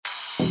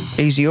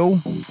Easy all,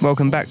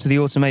 welcome back to the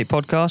AutomAte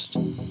podcast.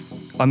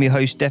 I'm your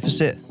host,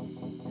 Deficit.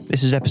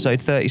 This is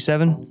episode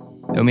 37,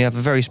 and we have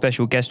a very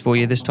special guest for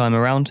you this time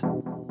around.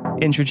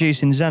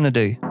 Introducing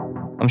Xanadu.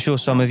 I'm sure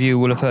some of you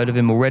will have heard of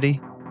him already.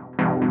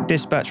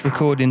 Dispatch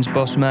Recordings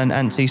boss man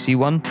Ant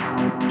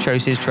TC1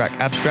 chose his track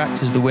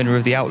Abstract as the winner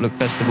of the Outlook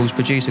Festival's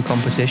producer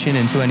competition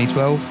in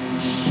 2012.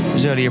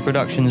 His earlier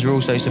productions were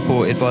also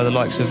supported by the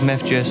likes of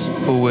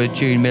Mefjus, Forward,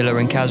 June Miller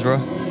and Kazra.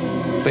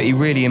 But he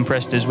really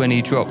impressed us when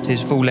he dropped his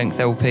full-length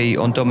LP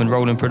on Dom and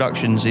Roland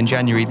Productions in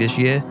January this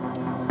year.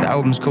 The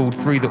album's called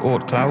Through the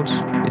Aurt Clouds.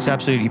 It's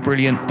absolutely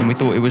brilliant, and we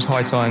thought it was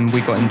high time we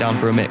got him down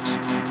for a mix.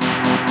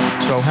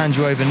 So I'll hand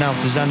you over now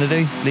to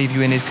Xanadu, leave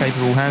you in his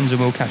capable hands,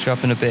 and we'll catch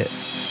up in a bit.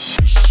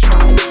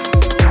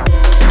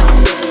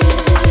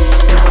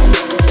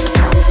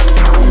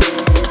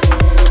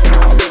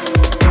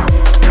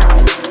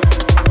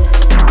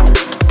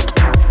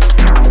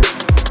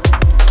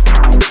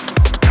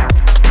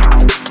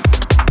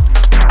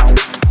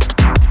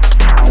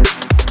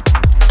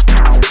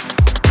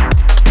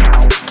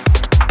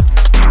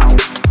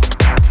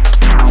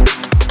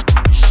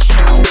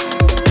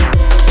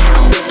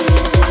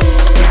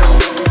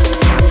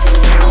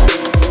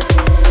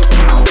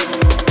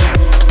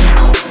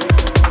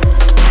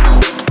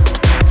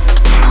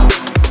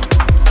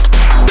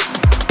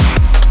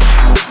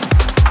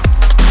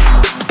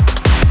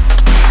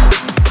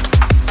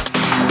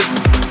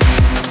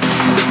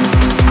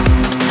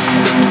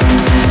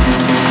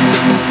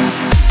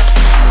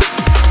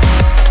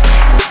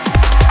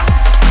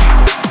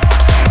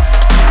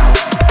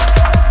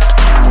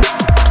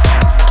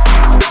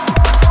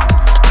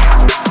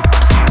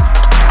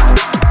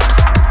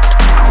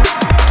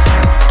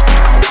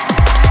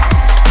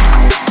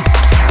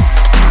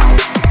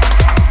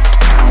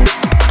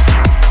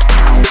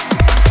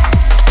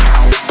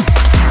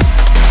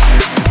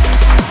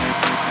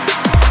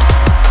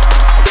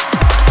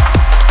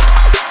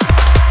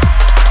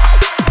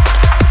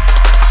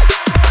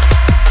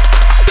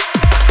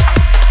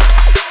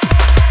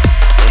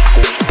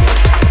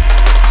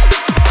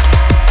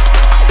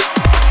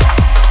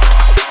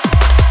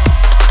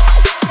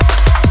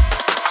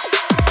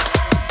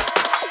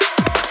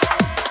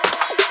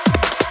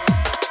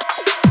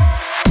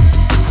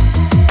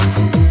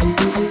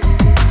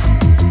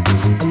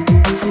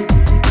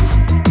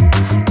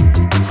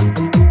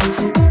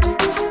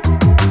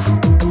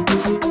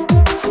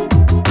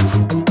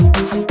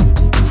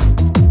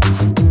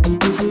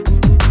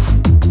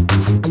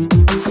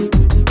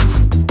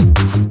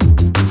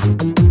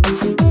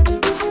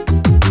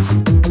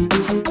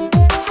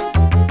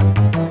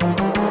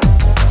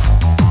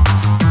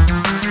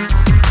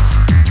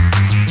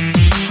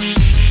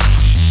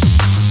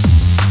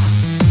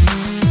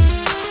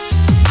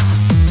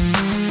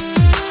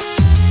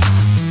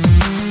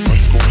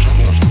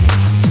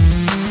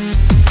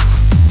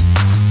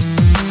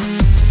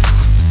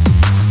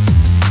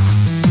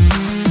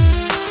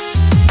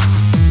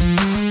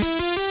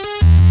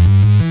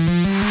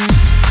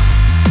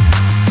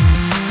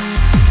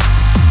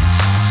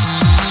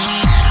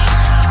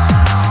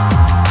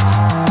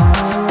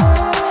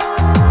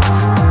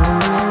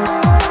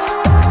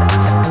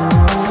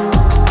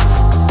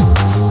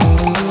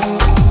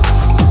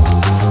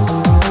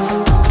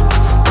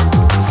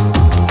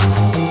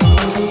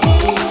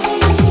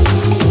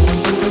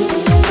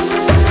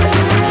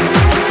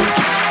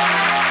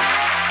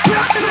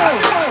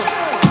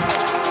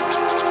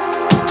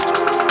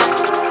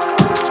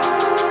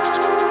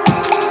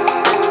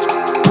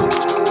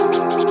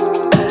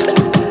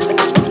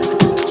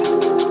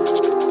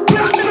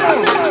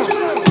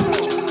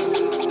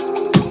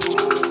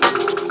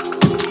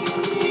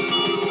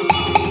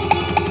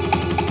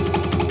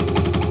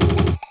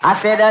 I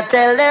said I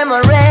tell them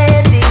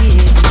already.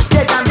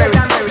 Yes, I'm very.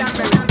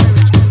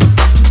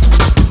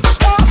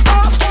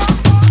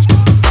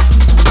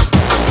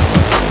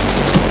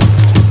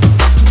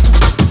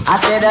 I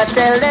said I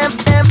tell them.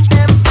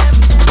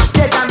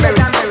 Yes, I'm very.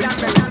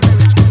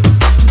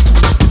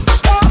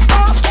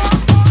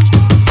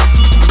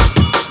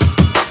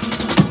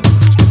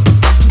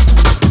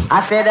 I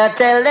said I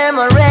tell them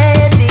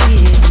already.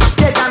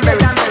 Yes, I'm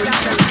very.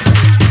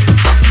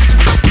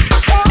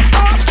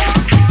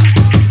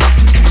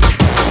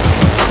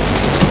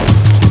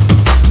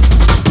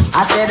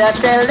 I said I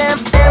tell them.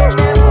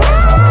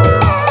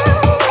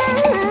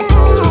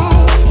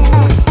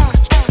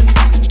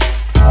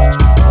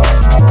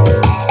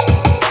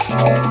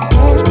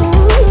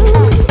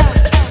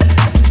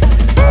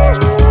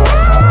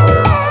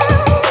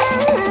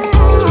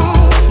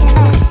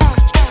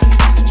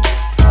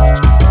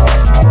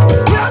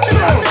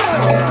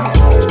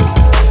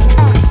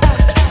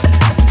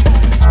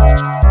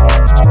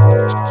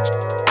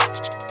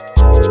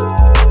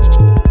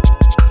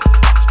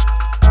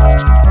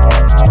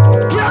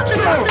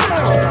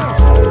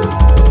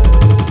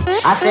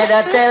 I said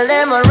I tell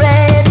them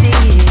already.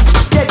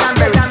 Yes, I'm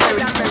very.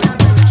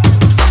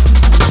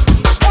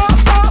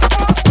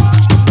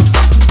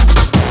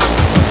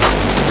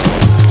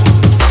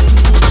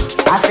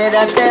 I said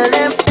I tell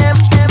them.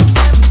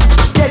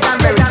 Yes, I'm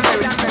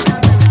very.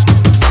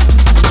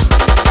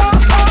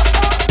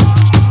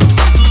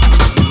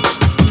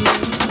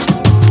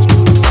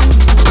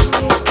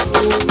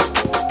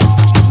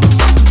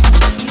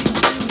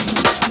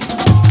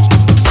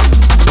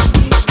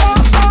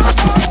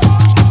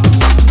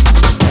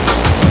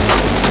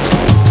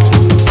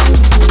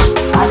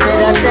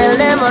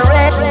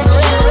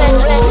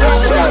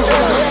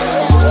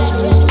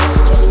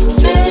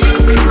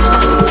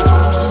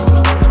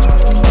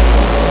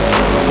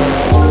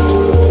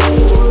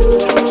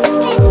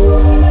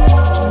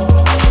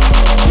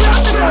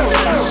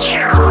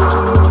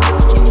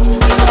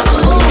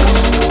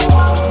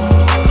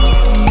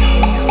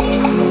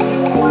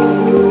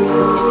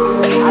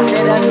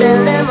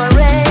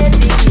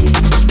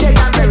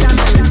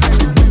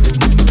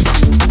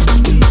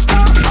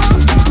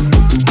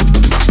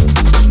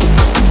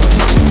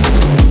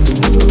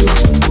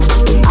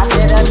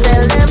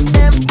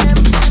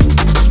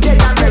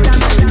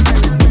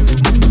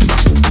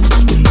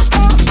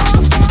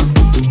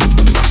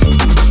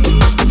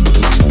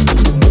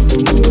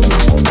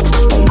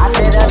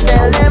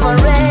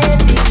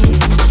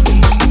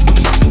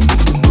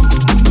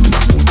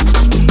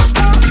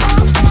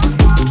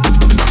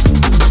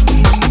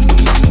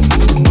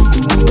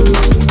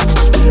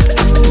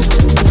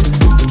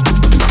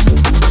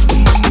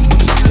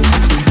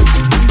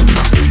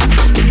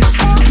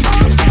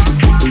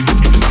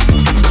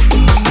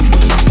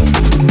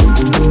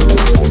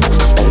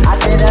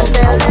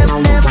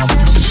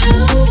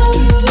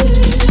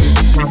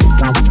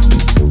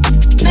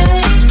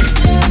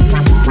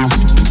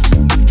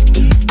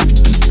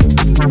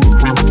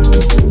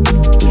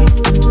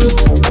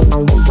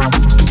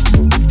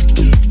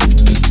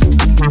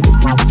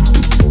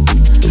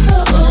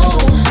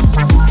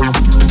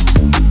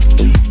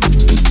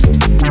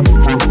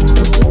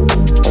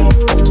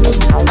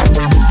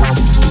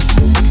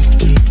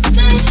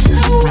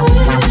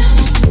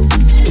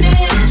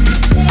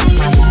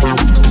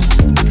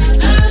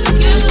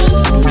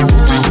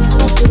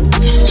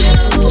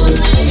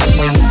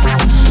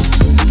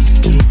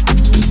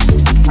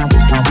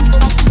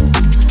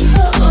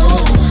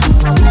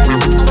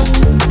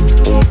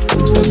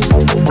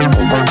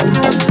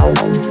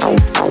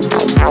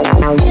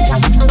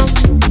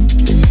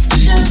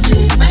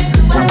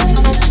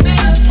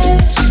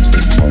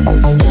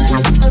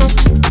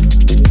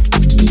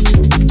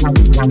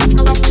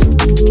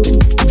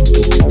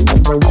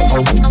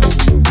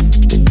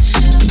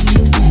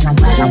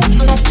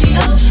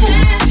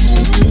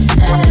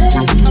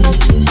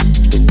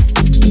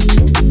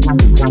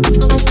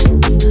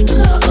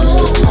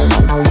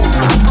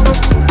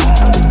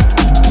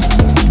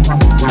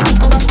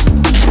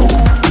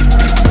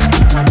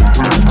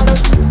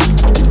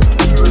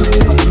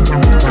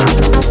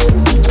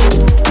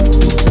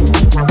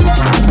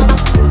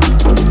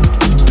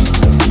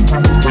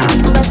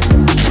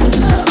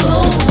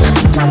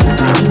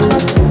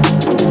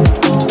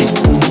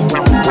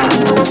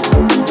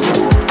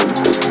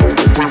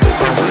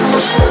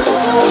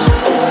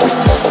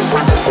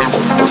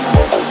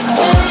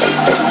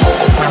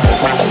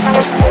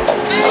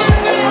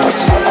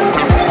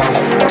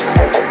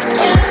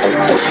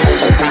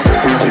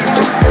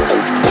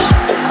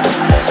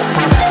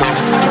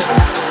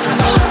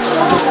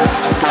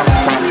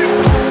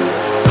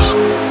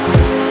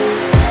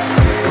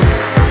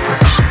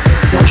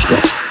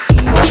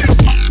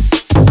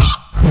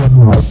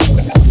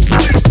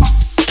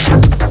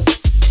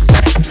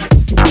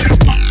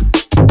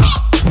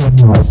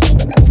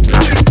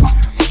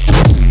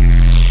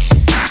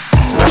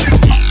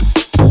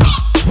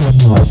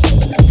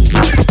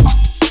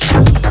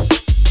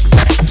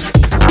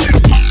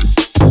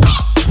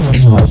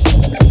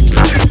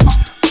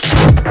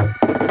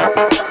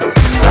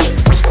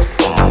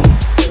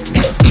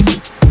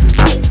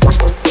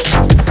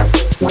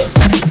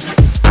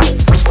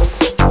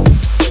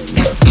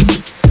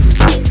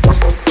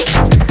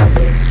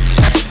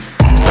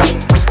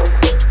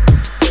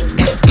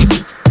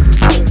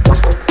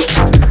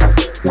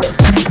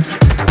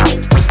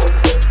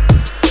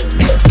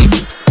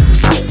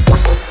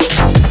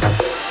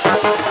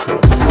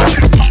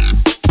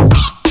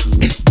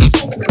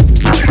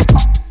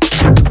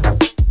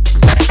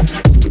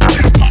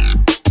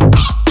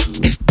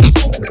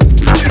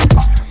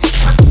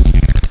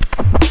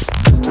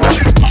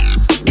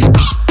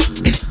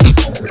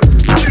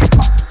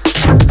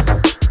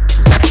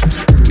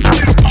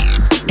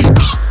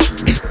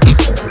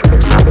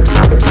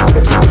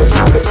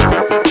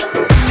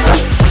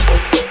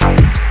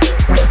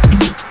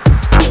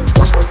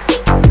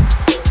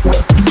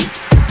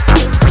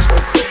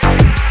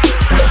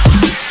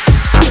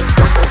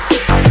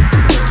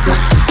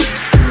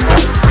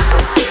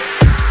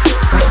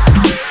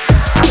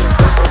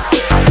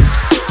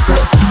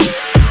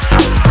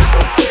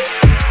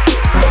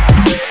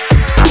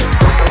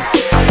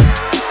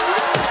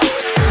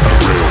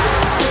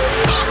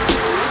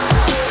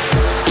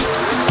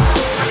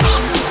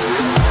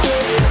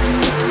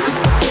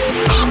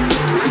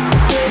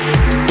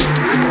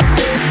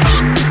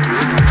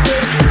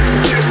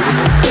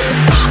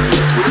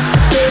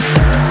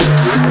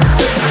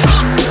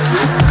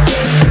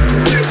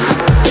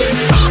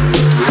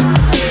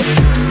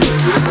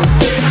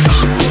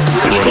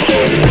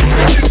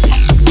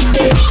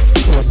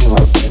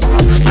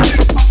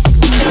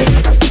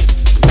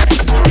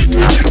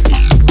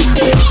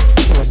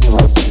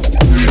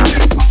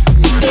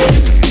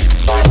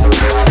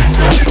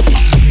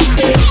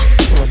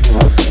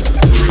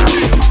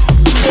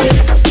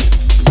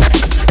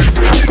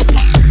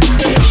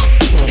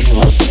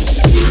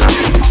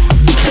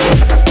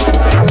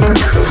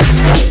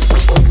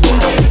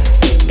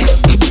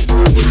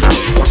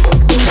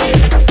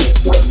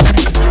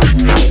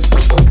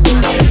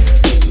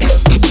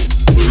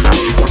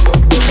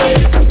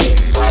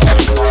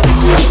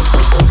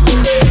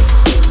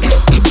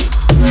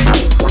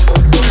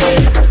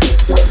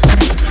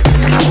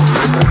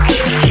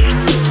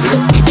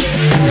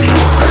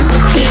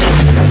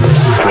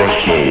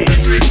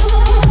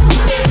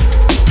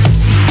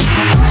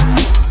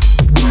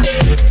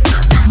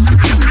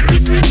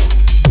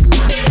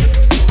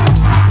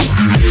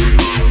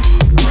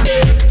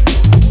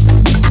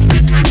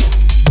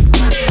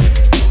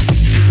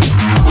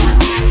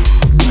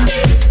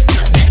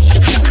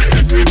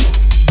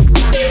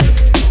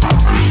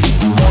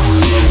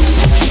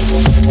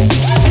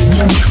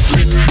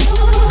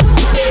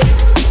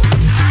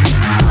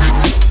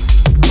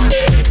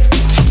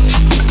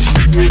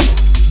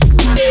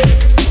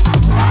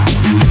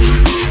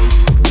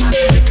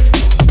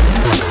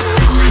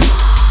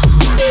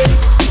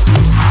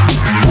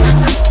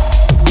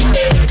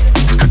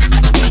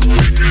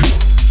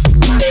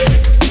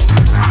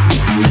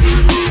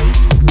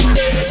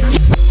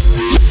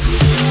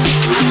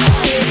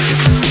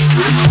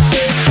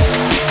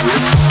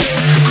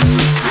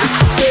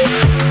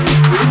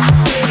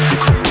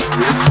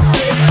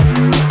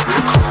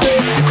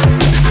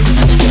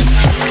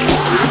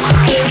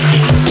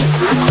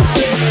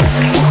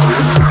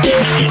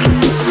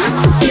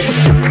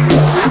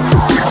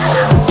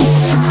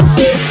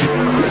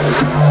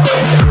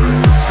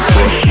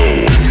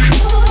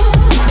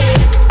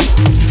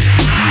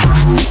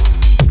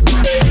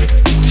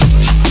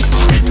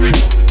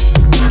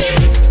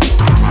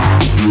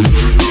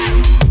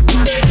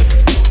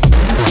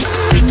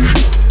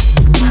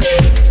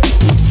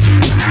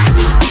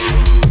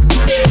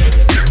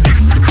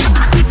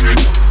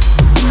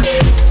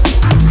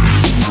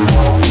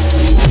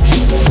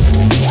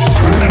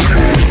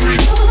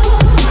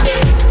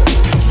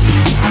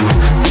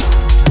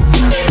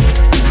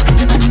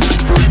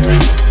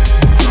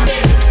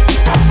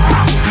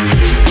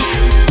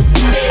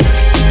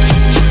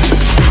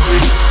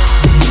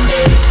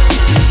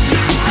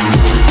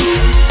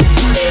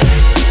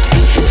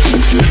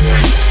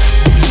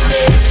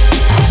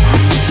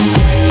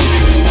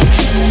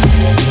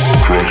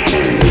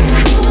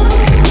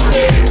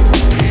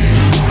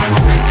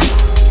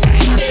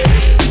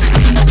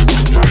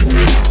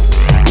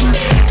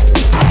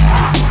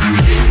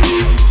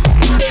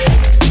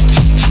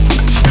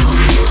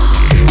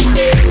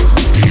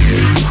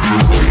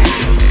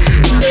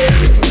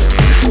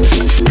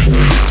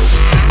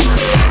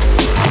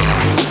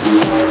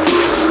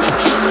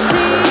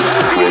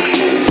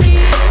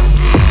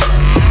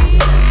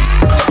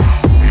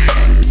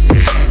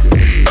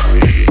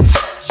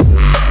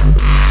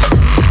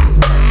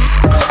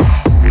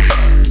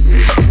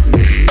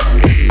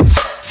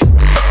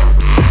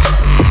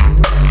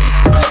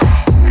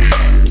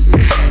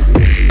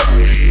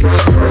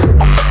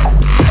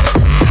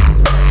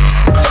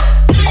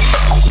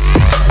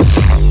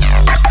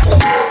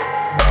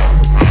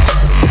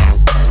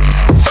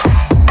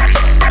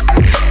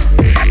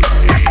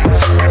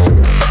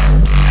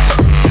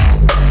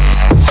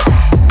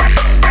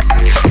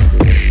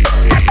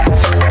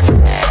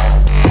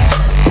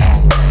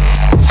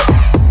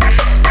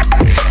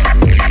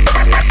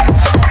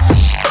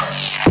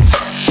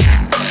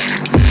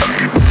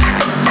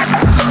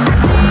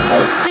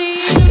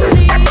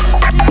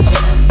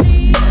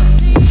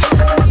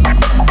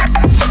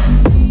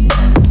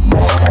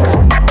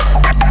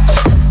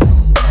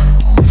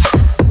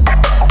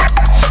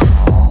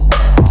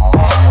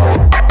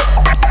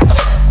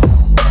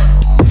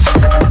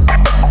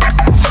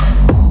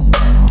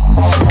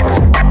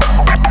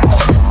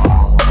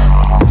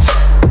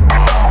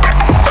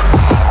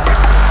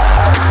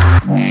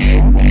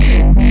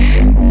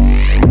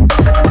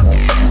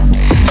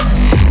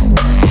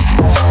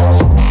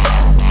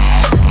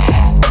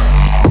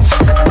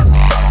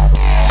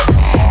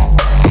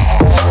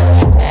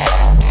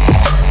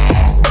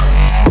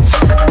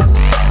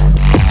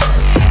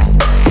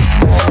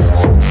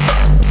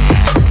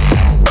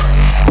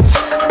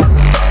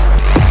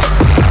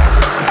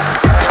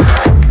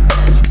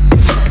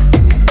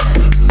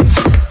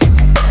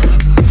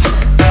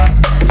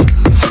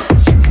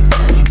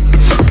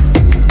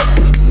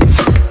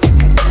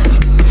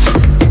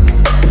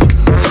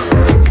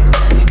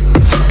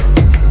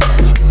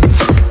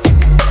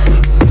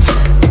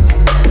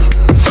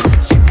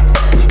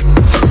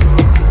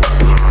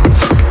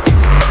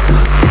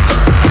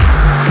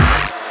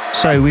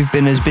 So we've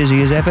been as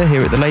busy as ever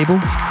here at the label.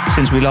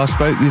 Since we last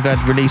spoke, we've had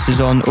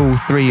releases on all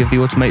 3 of the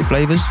AutomAte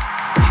flavours.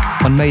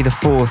 On May the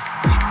 4th,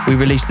 we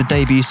released the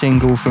debut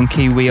single from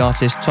Kiwi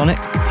artist Tonic.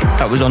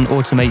 That was on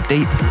AutomAte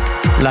Deep,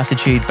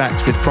 Latitude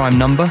backed with Prime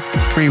Number.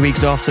 3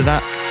 weeks after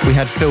that, we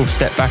had Filth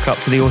step back up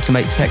to the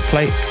AutomAte tech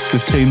plate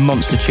with 2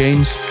 monster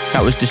tunes.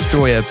 That was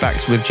Destroyer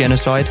backed with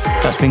Genocide.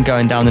 That's been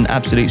going down an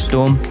absolute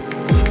storm.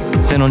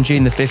 Then on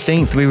June the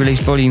 15th, we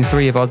released Volume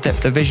 3 of our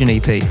Depth of Vision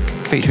EP,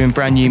 featuring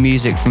brand new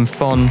music from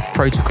Fon,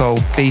 Protocol,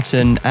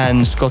 Beaton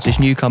and Scottish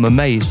newcomer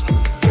Maze.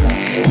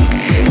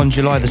 On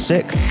July the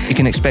 6th, you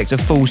can expect a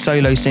full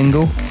solo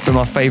single from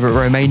our favourite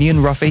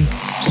Romanian, Ruffy.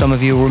 Some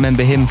of you will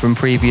remember him from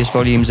previous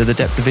volumes of the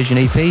Depth of Vision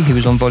EP. He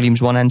was on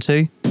Volumes 1 and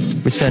 2,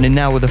 returning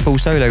now with a full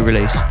solo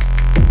release.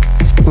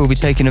 We'll be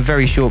taking a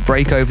very short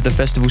break over the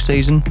festival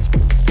season.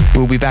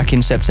 We'll be back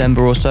in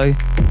September or so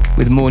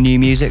with more new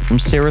music from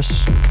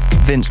Cirrus,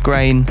 Vince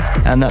Grain,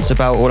 and that's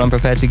about all I'm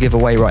prepared to give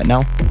away right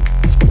now.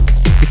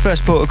 Your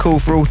first port of call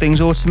for all things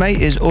AutomAte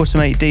is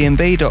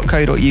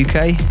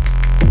automatednb.co.uk.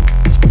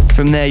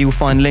 From there you'll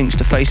find links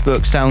to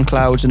Facebook,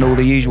 SoundClouds and all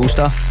the usual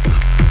stuff.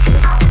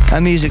 Our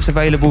music's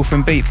available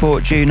from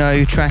Beatport,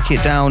 Juno, Track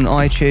It Down,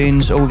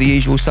 iTunes, all the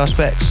usual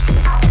suspects,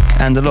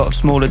 and a lot of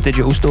smaller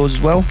digital stores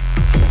as well.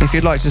 If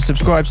you'd like to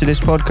subscribe to this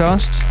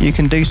podcast, you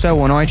can do so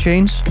on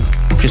iTunes.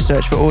 Just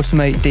search for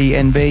AutomAte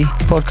DNB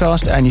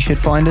podcast and you should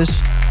find us.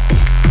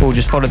 Or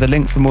just follow the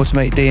link from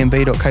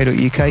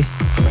automatednb.co.uk.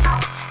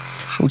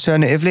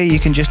 Alternatively, you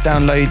can just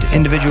download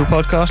individual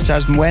podcasts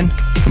as and when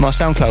from our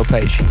SoundCloud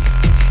page.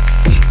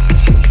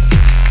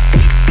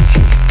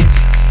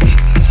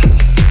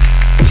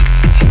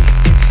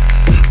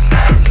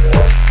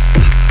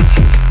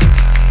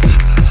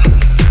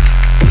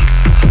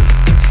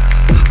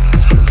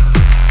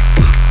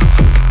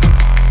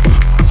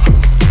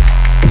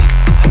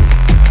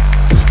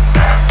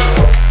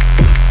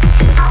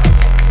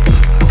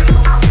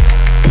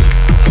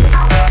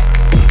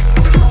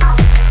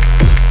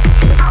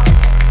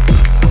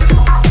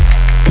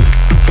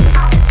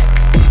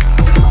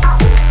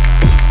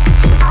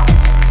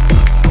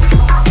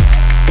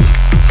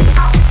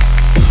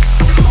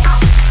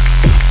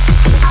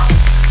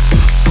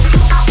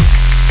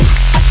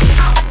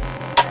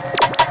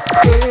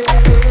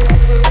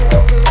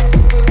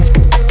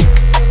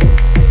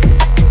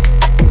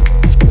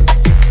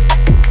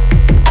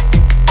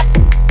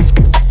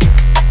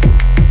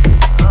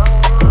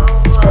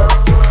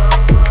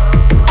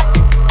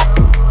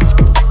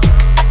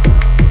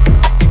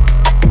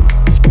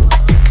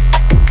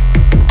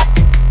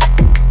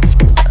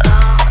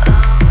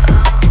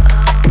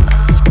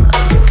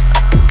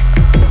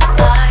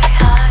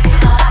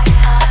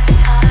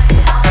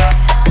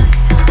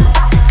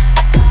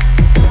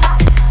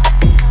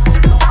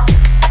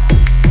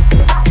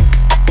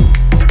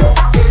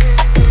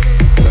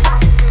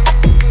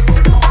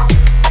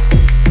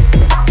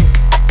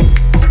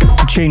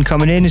 Tune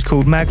coming in is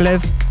called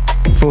Maglev,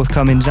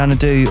 forthcoming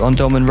Xanadu on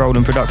Dom and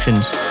Roland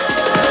Productions.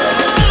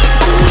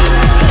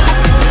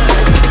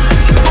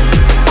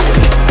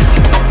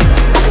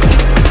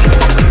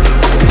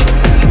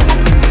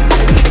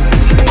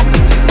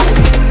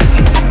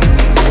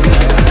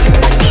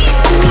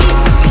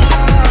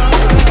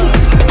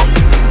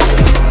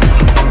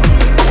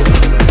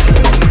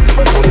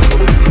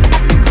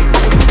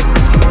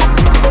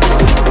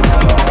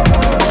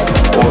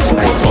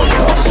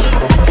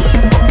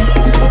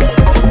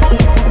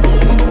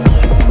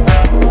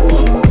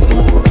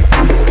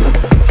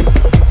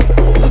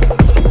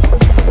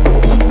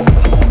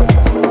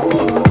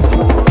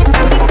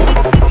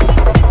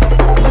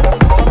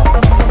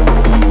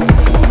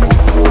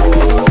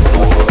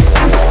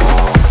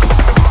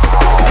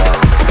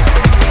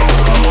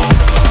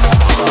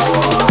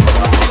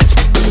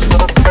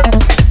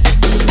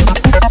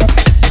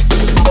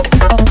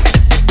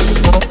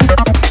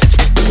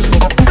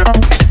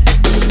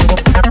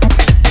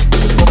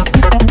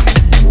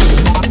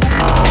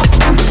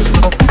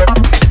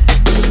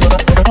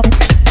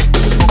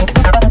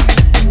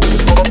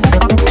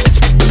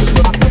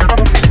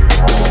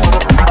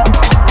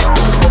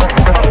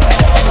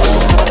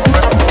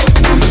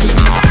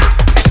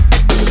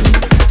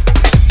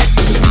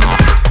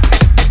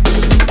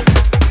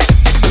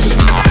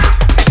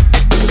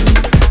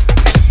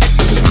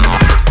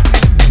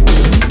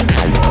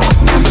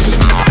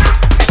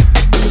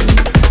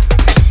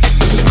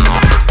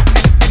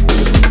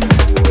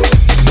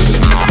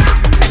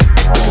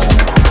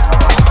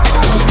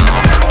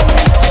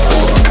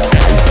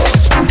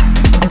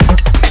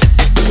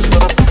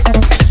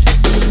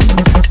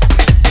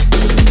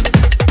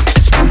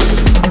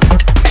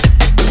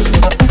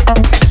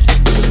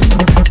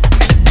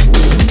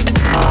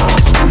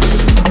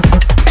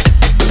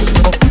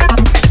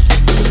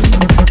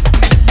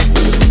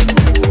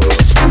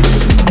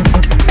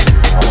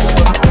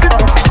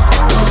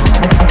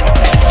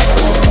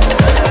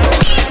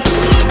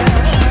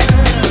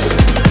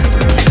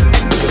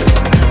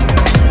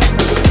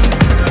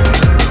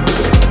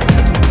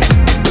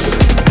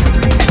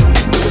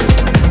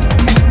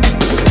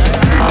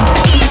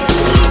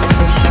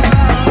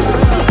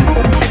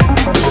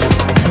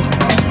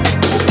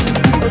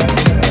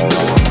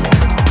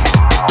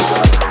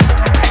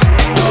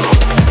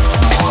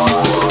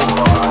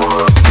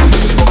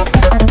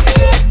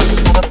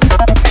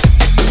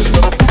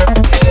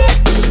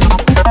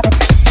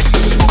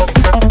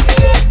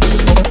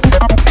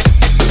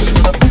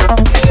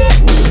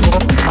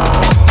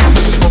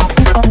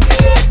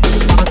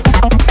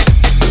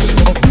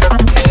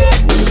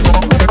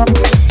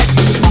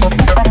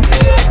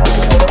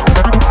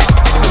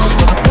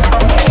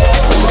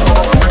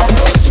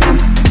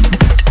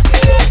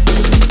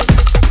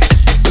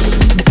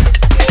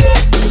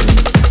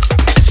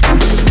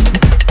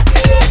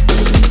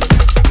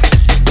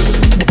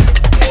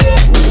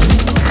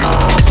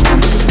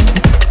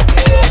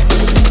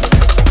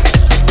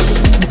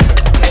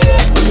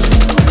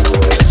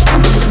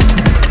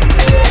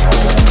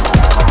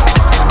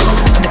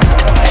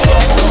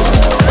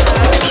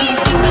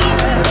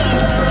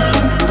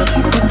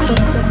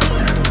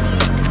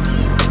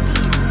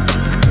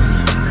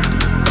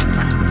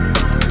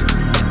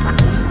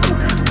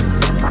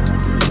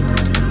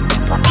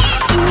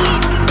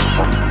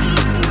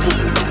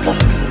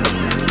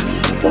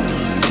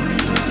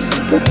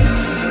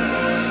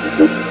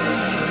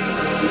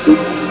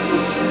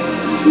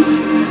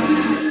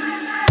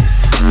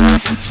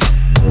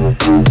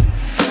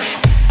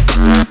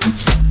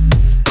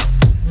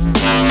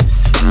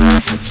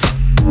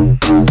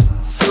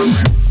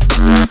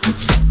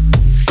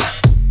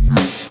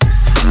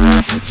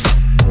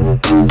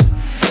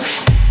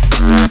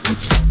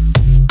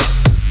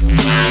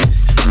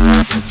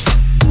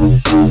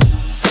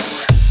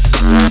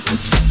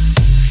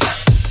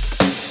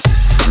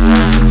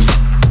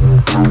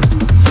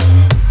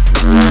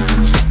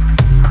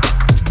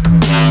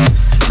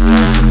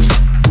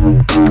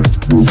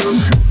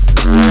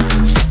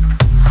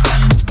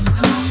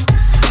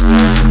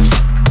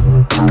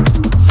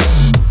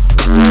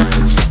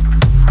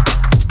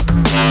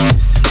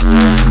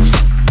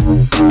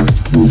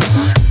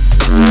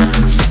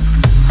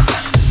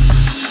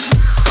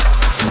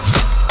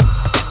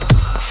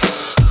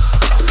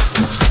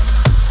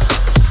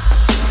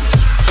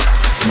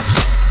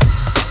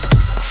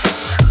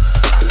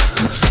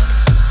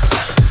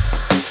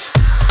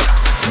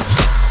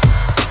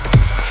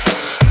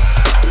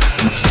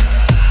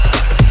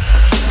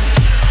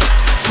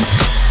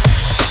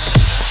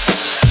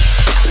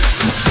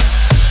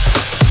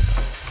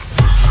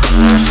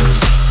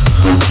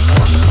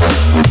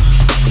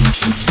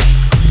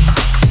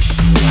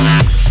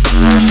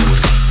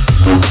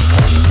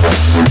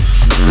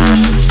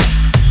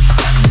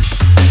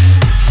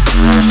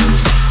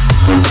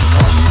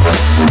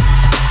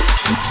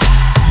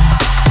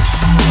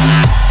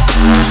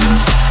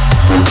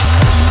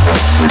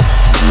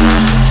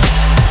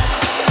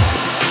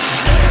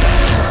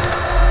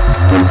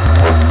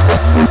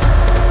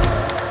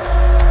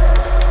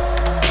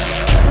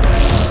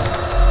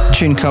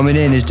 tune coming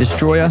in is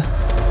Destroyer,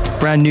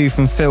 brand new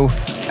from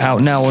Filth,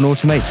 out now on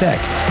AutomAte Tech.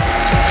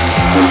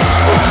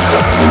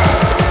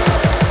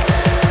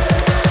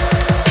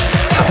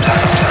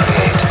 Sometimes to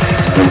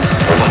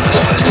create, one must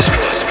first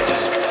destroy.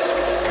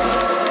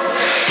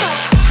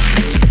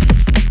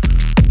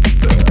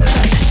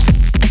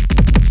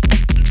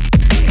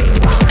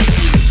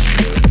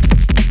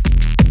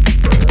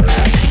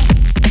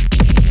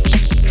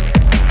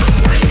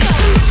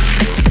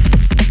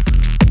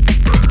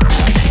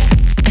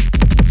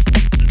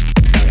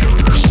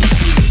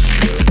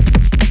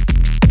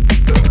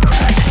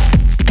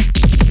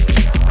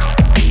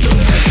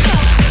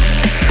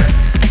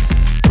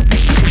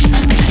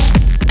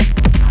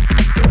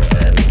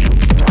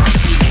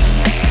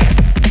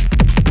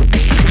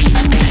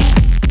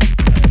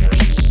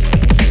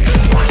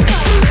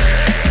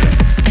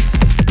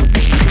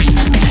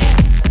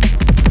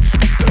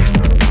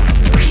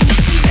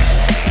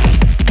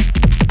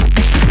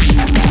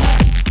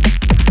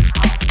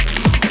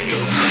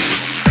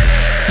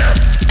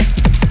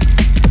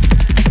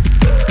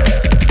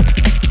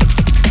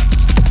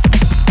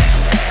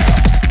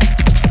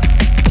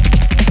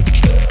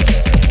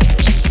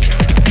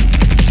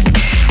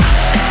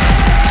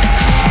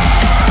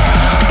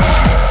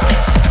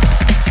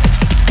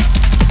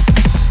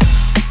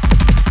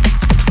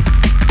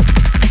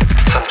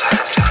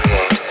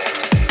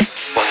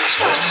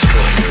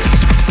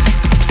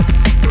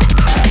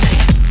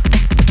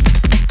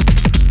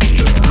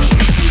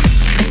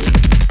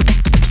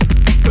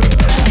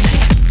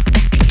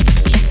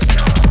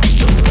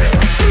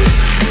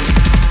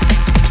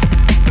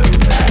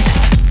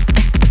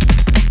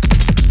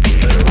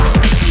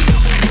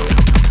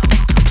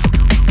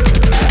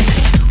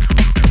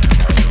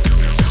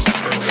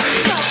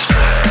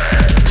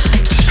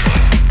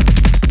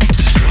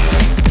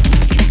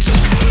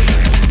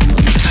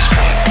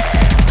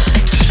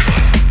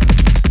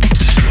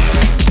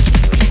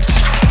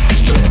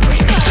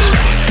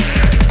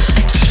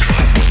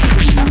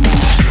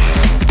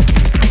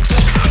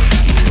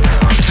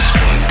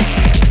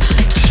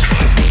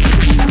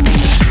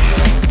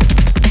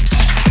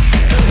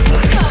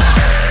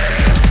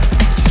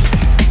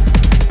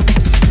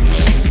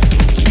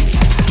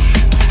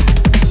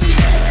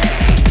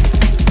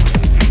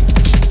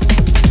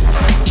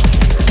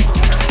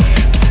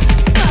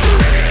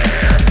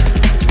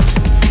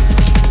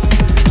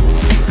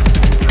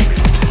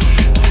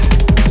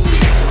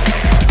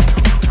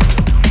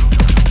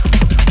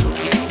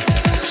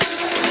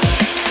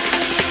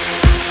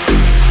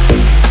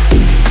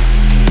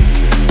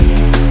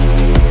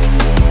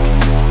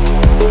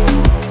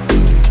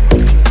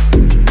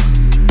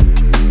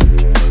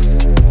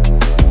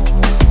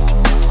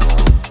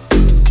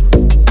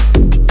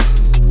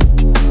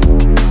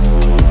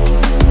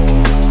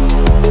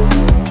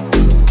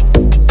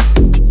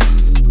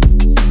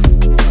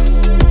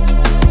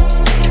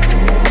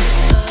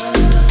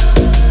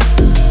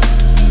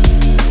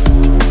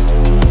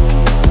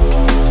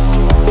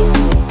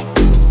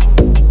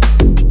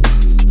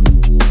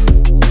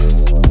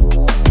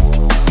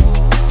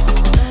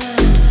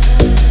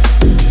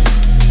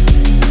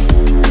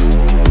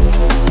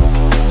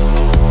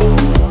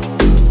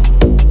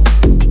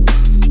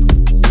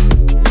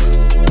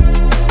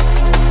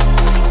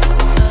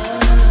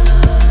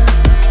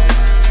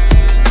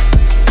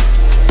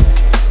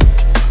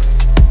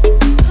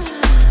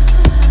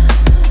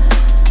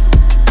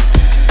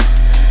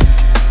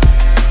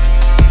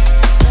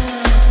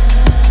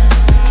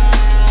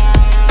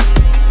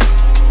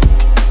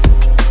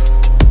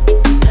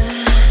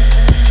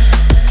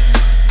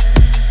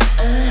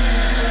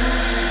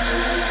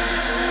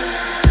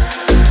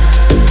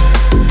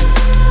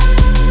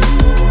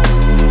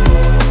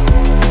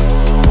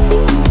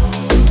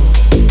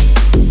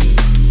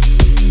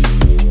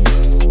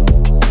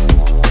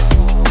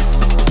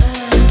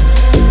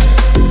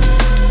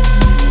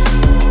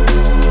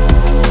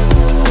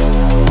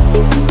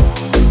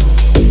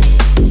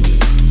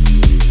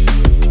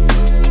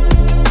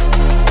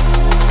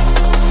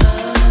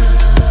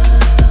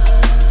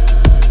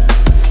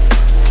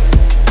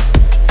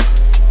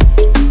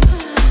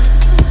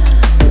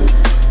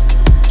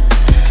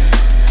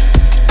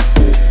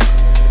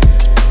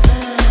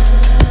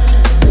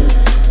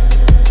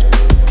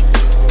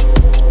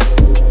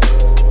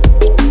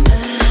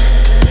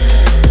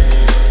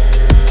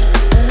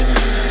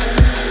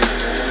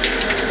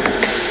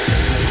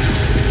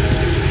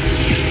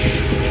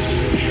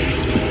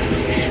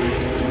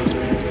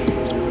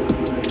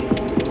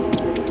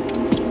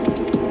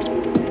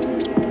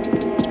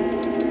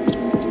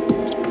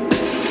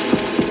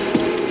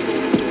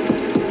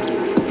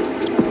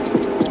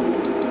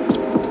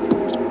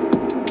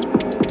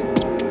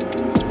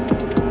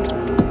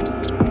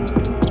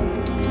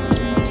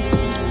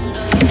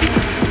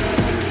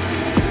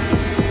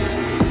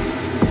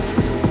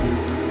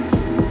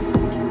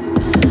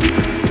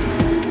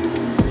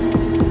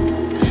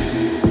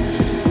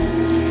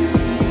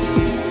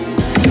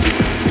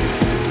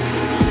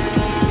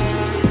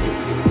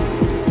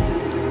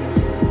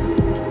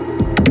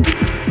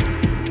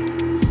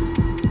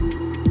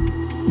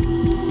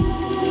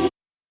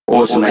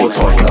 AutomAte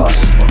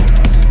Podcast.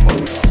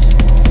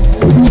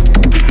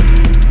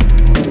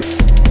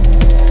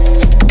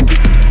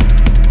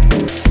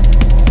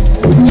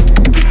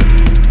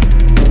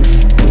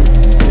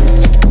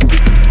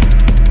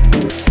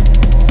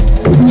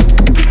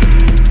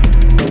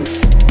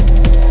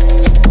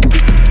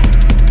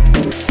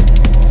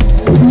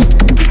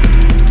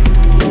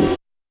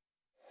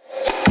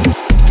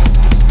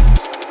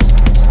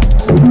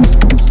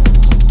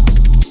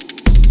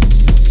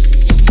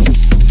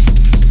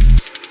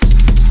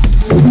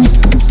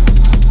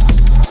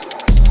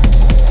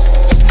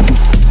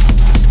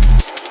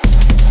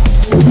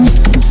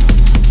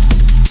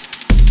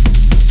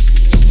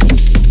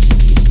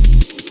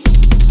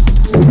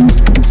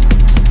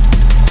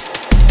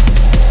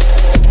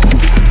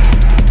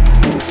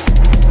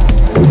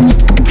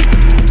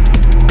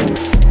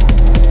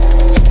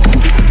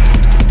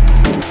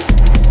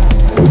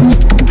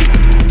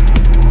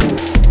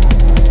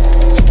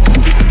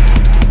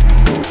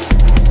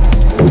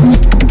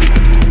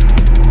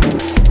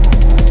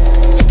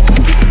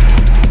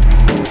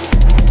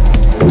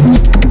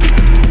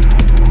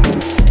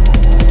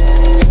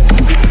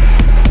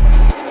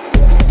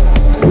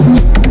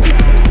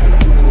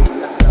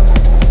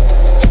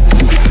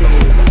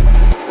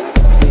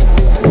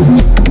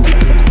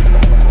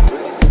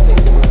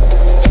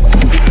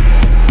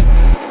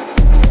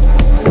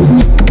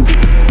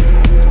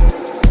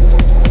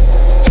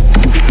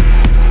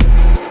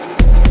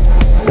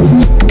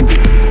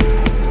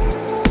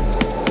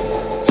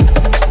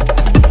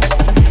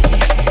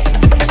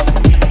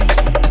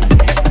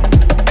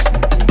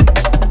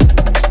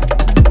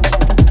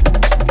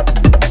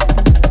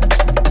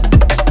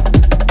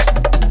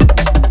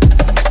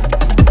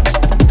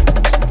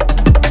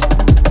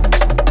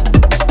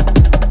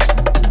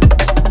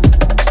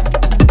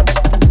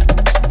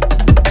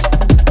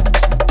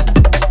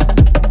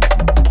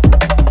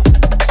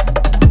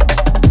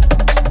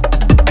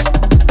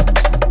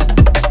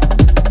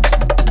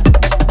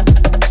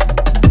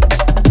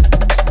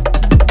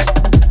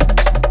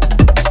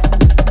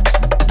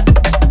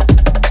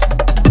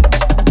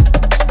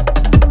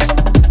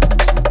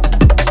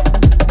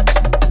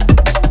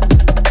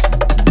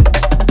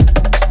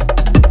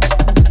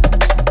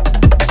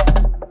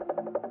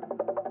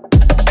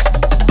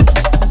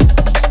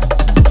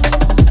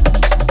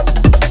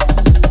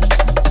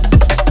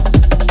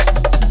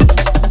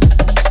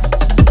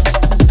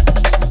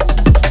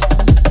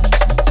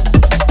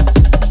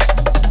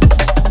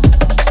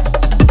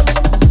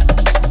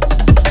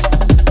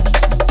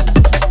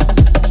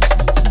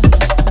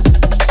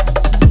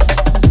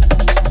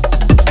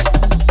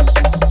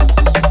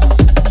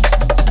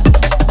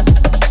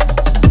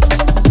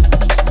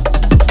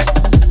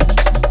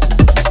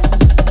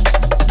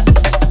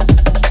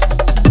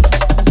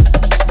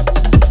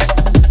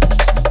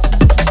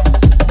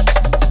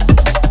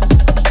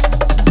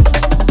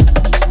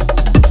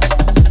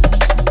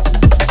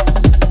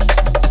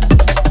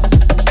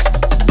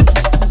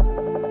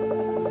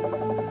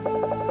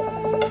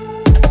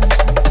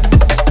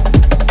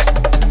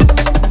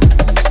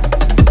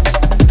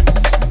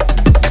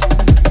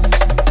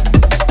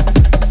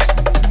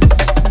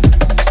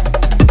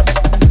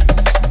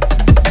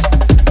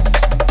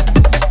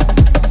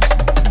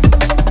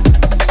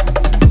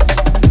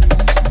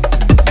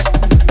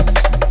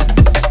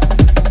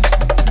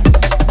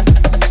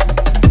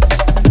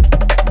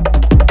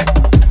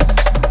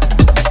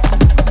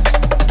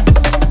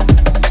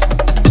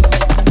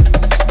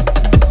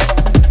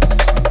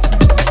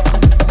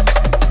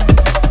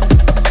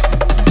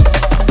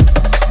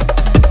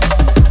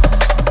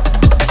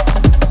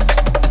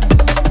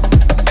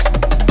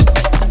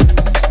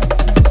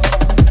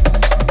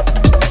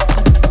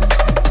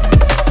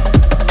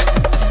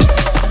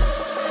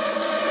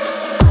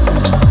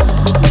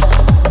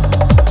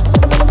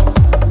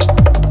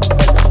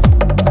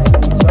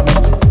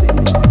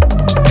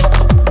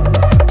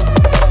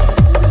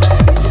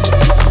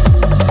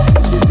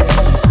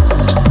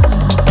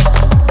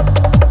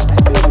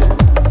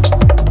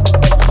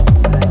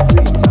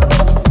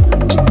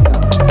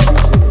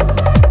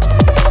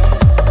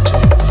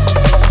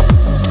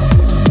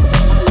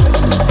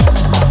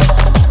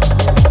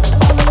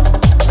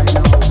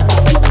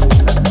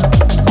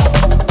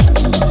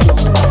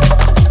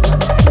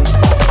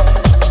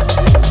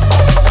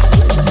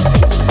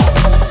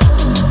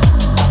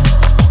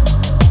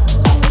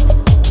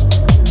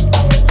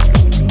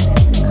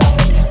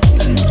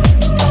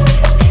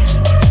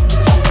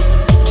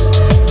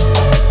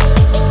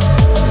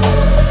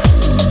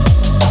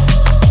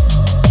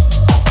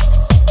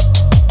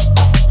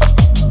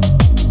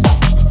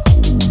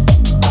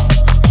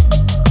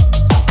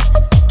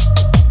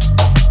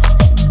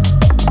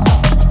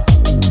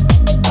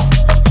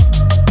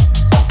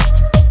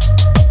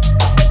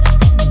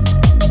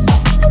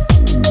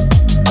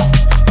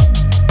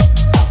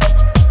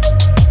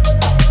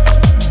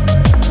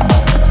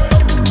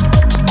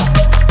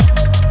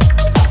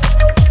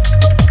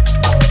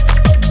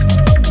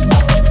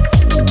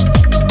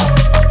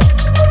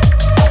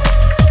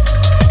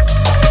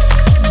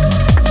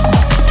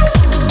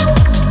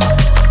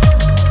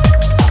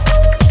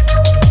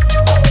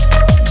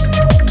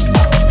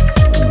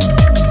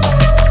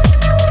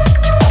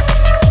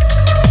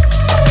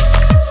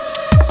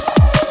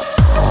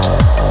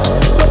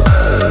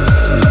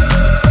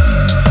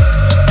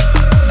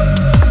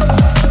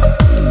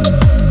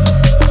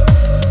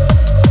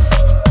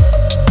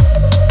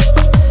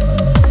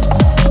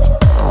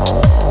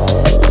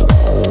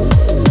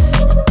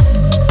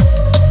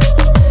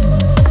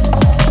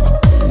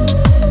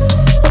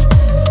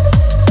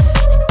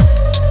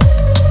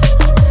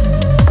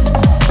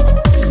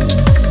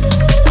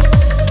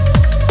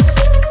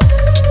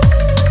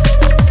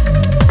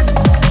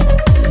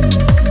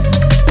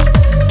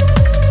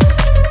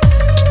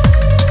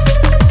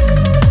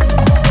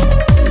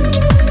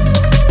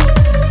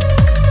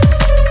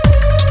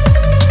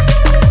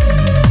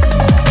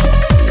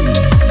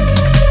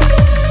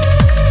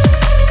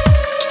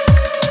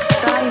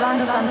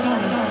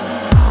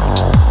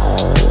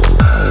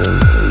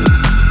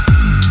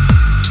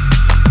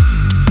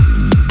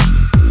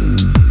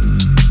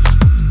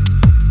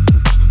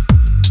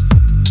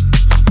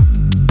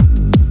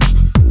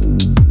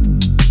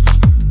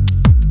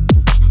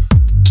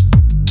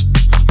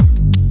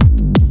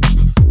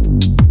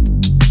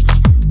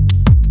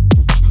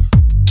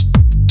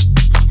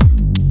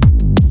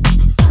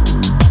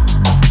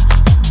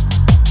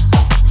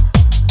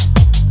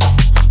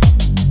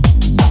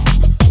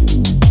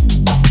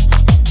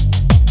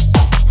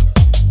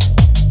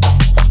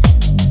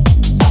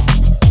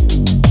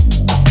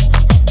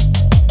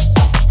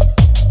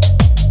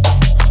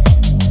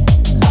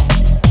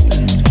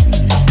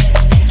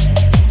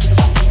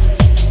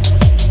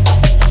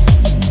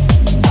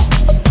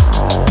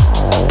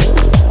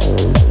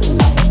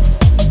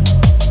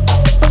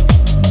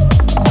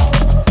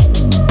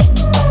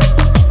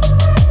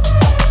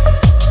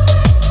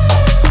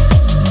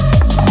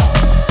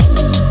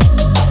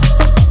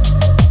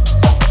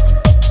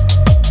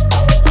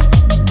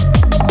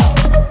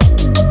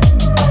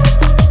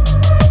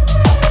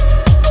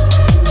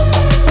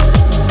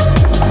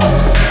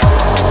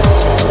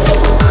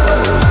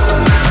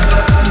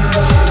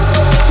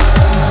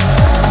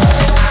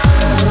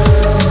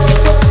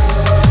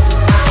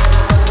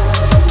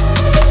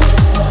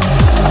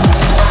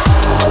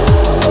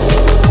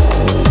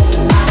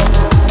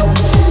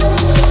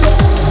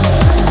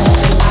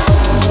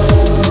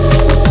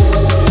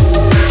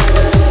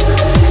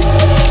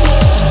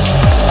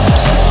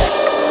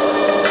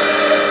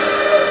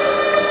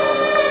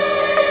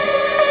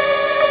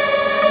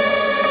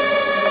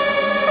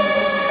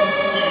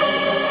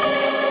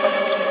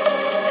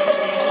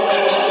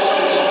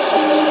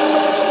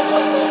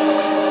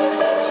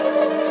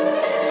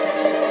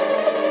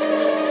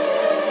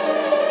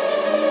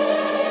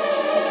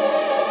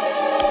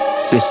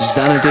 This is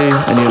Xanadu,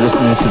 and you're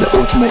listening to the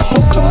AutomAte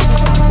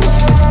podcast.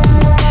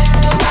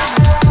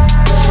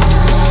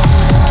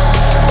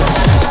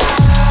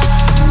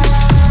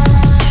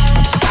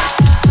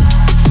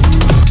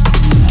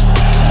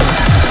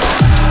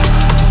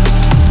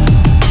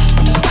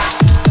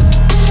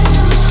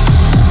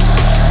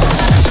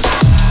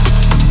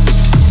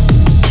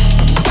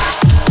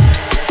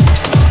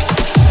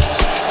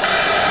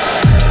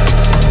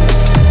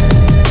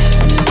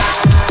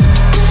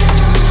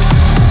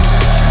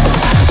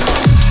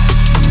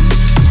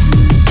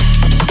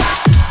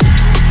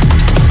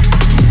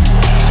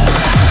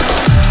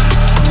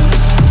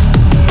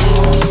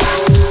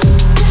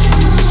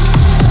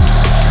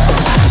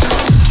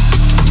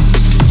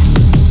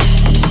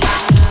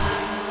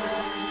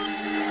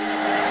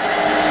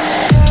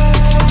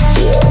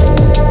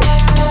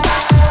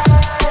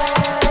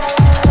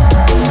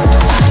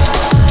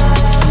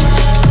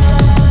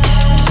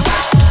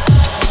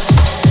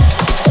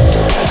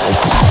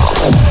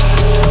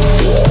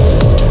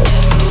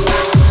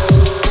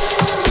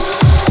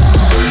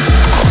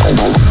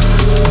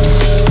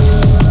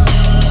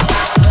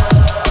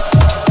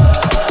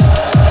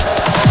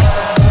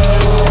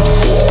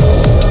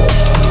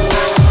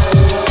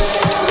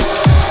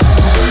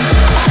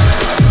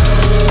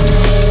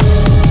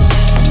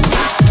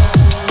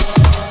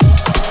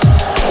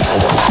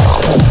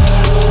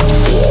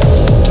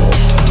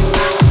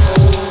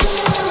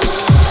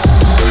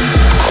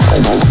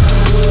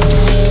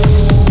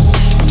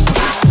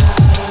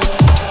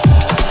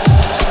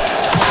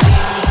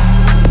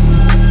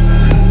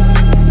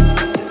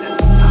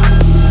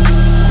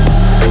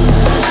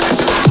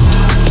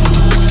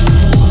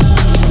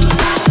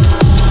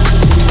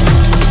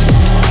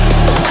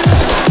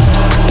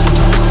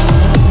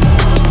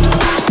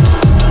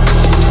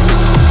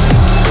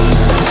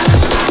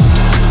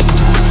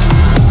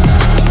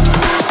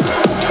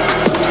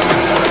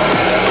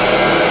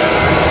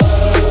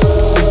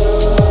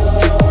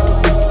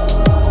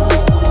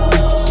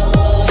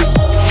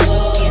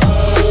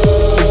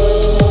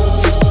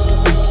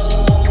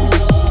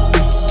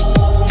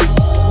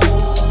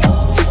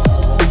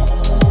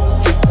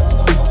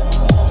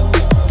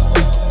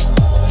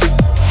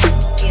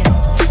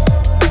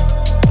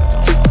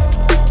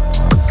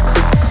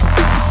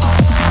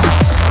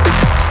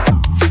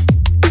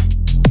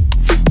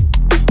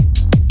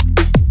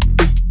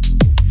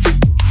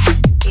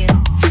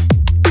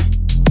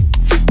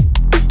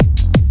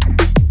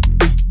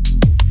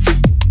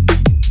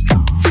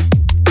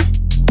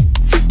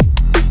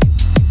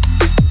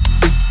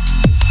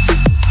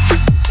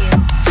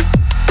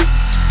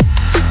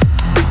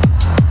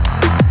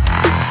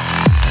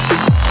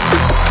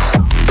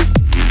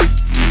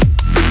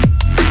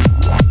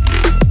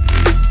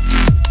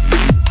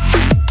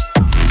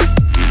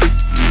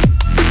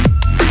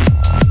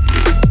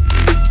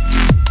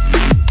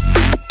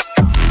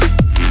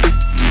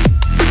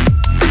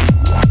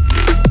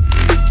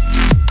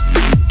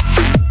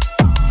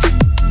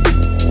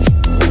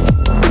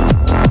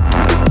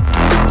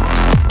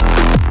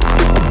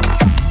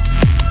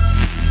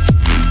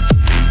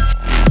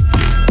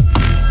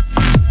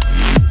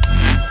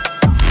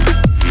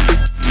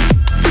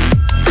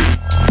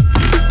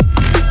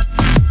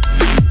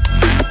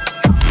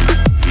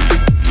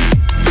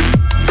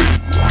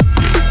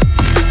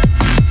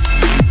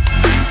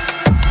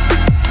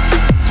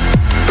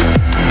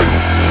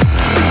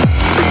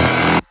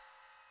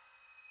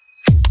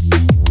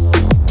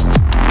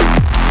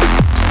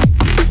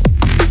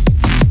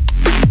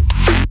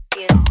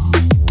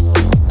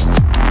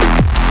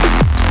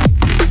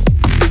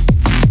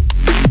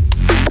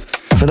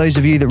 For those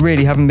of you that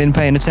really haven't been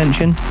paying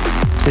attention,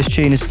 this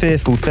tune is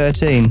Fearful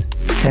 13,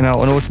 came out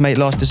on AutomAte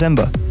last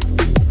December.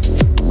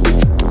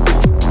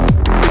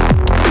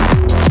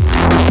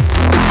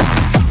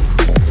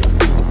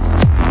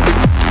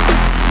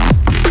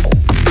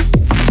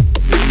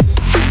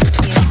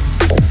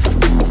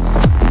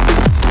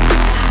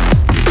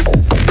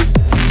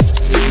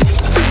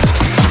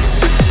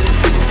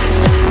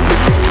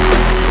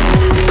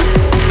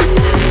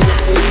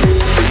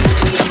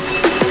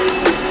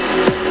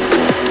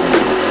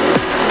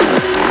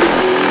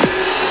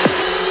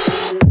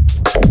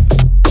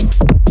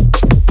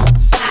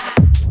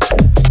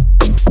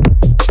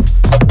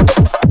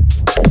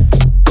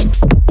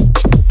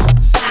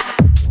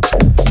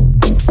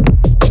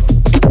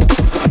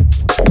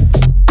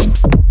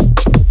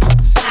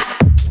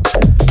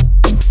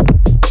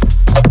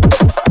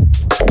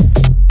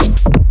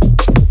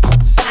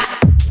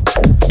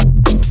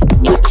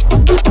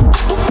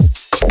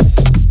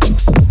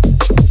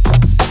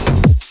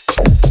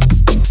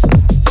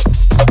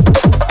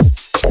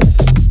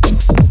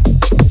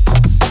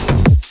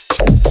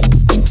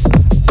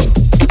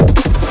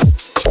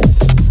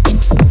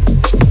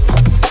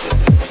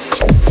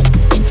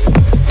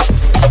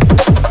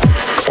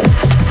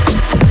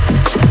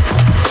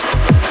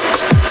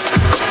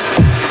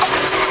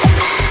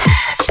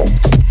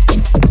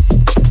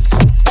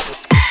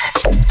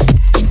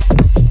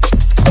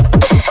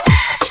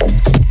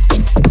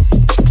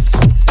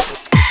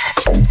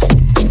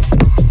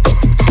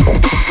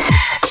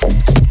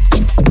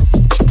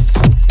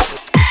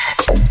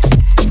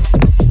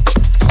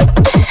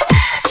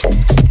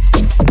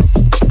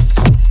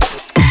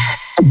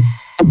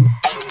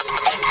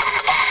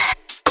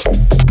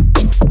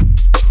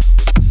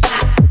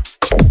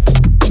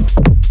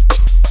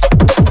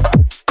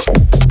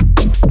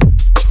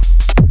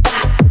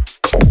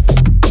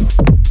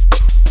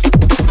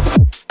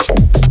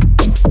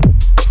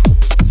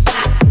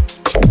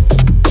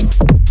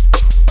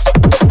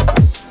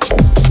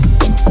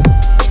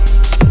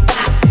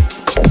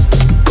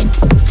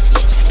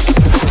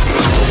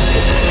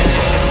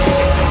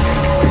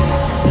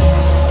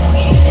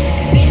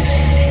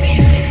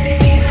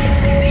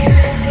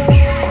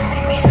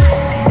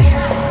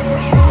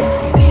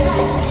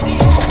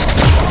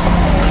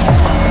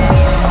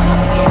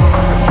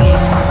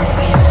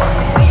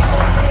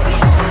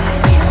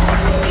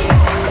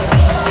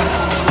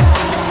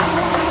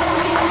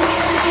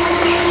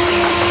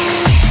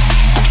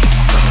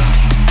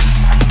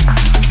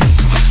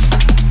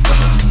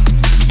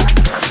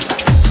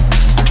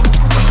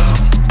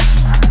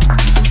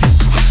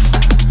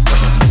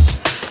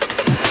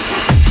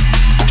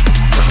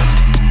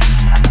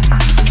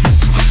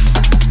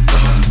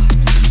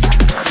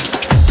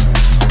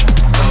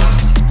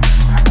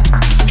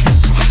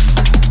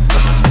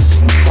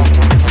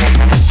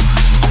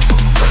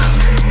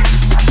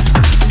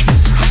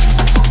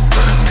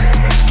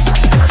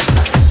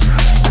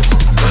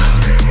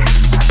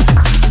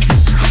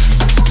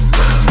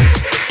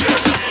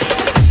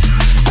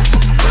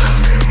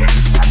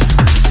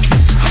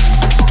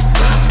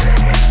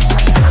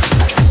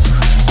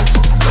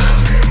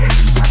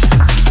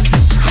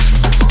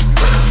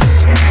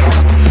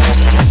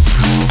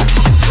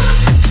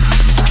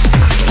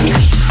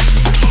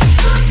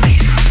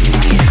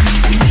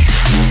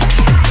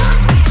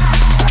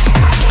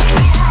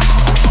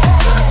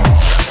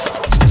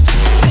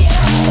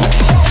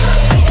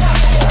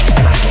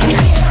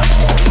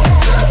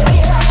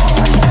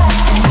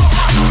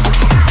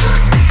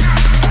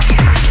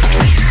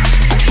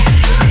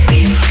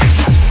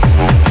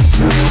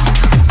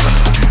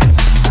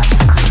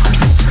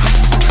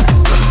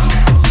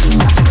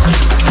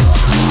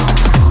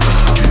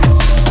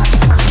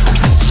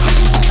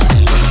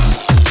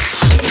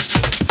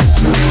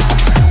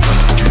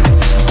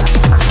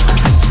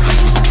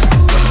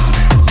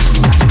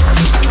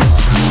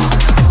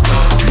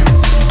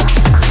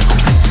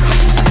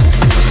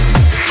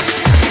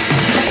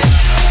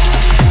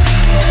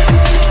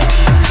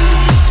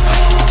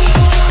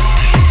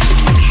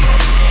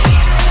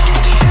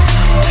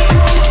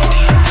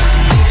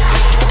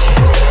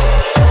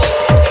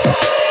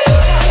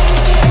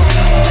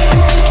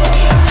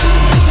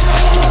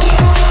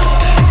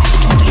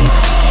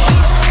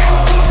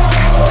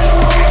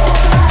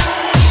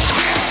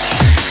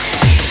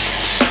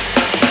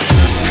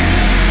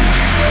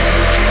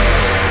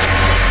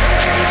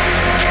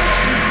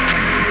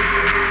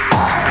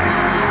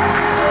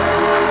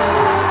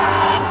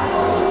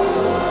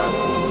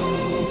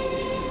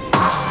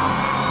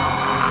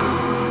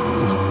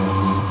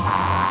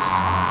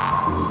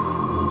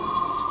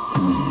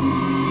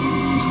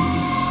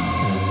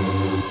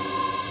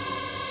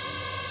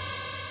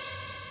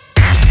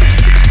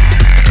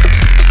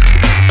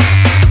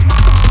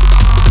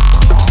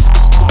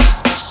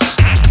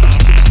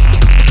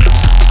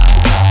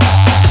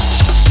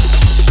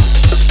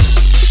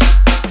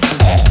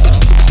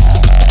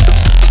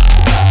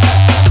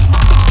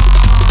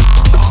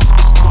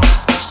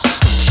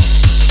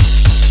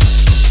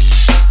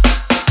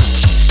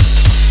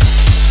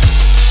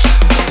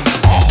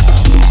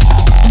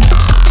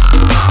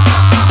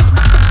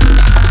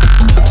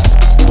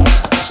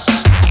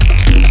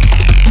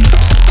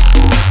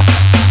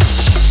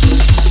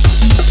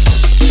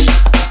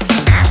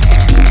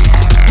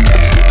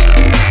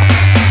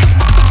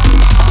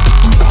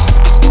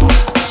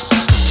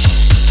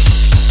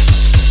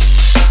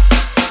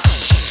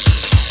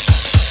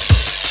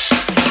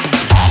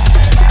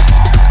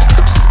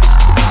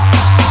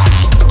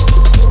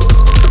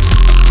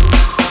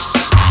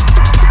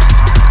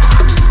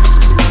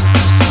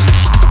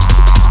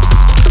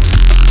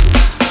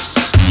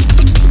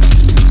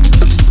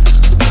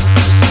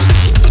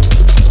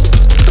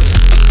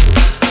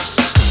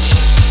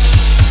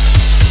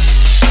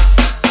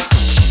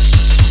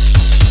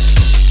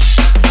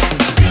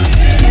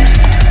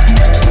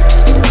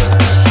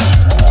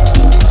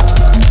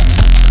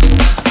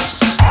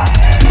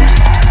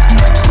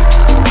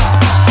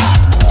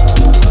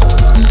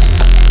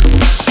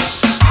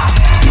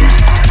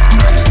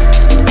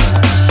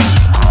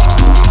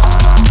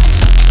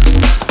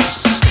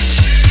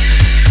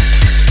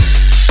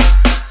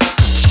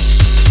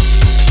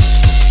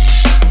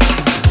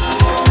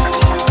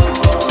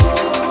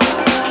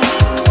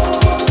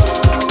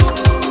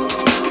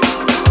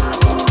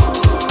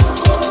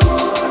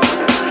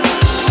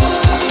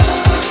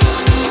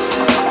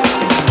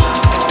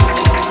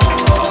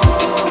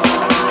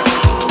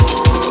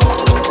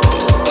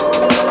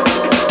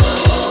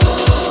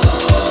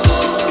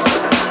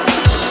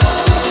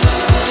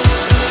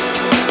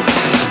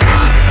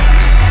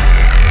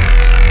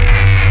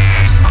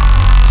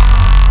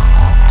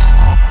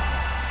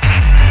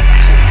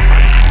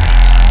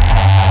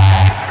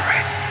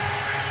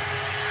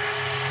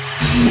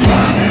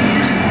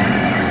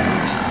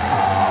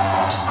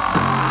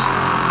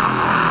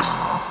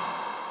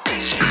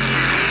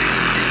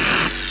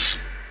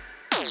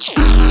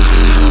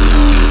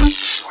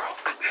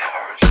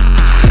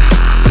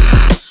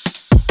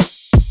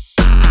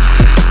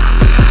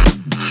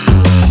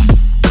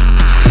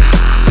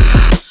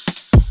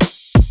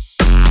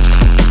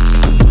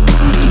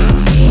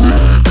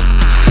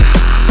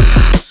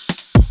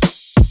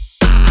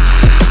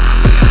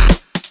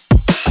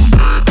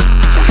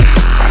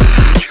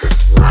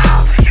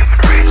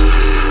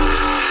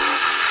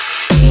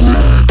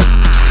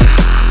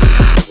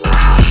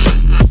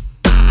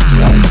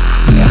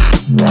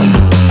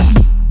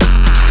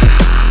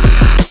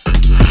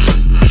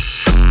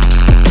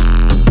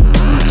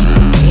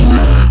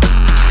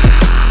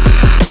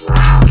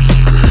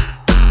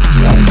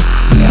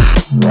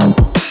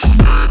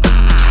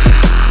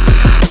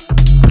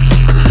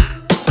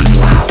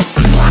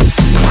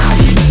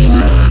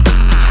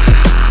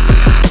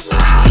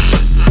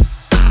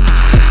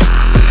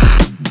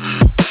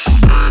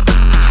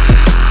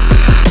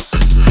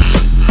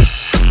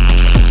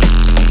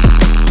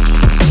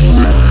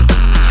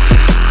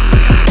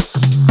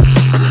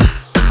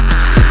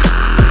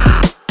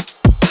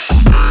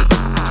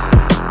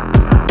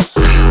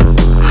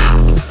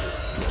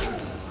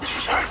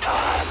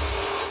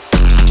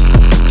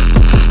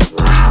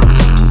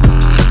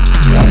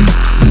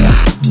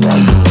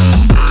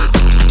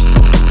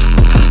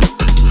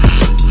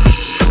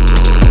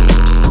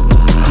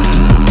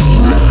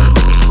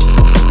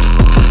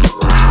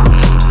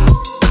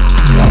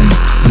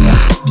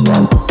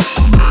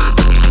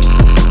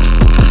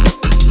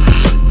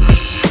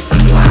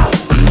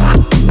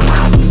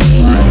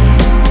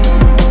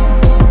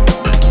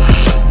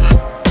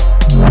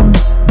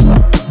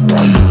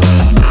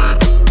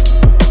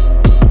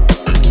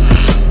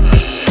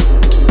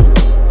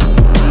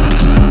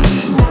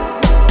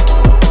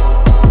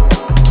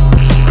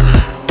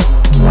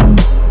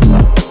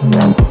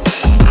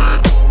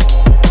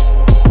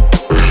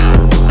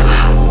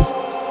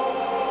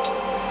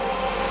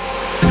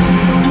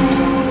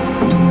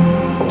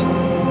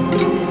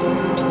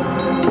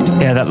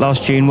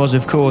 last tune was,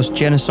 of course,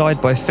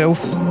 Genocide by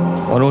Filth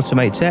on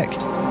AutomAte Tech.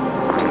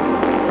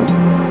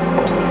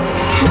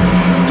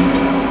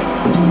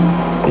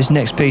 This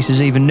next piece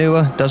is even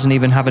newer, doesn't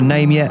even have a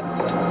name yet.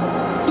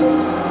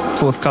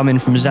 Forthcoming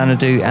from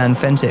Xanadu and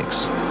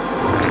Fentix.